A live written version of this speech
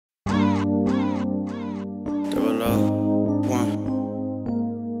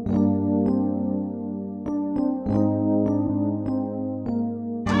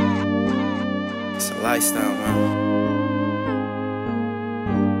lifestyle, man.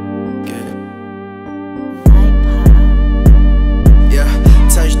 Yeah,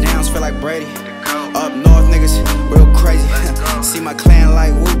 touchdowns feel like Brady. Up north, niggas real crazy. See my clan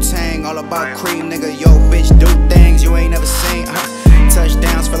like Wu-Tang, all about cream, nigga. Yo, bitch, do things you ain't never seen.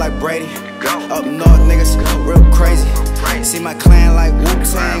 Touchdowns feel like Brady. Up north, niggas real crazy. See my clan like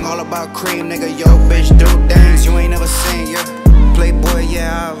Wu-Tang, all about cream, nigga. Yo, bitch, do things you ain't never seen. Yeah. Playboy,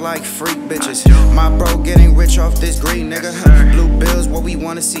 yeah, I like freak bitches. My bro getting rich off this green, nigga. Blue bills, what we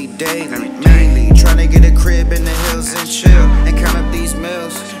wanna see daily. Mainly tryna get a crib in the hills and chill and count up these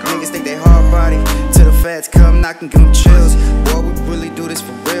mills. Niggas think they hard body till the feds come knocking, give them chills. Boy, we really do this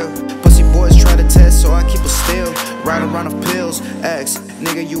for real. Pussy boys try to test, so I keep it still. Ride around of pills, X,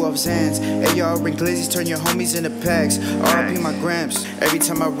 nigga, you off Zans. Hey, y'all bring glizzies, turn your homies into packs. RIP my gramps. Every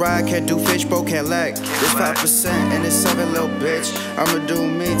time I ride, can't do fish, bro, can't lack. This 5% and it's 7, little bitch. I'ma do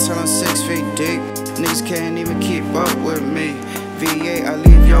me till I'm 6 feet deep. Niggas can't even keep up with me. VA, I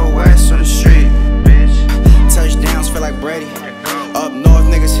leave your ass on the street, bitch. Touchdowns feel like Brady. Up north,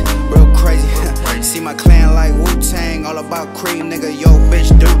 niggas real crazy. See my clan like Wu-Tang, all about cream, nigga. Yo, bitch,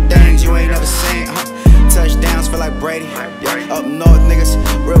 do things you ain't never seen. Touchdowns feel like Brady. Up north, niggas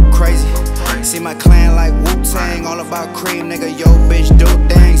real crazy. See my clan like Wu-Tang, all about cream, nigga. Yo, bitch, do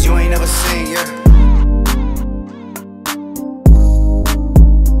things you ain't never seen. Yeah.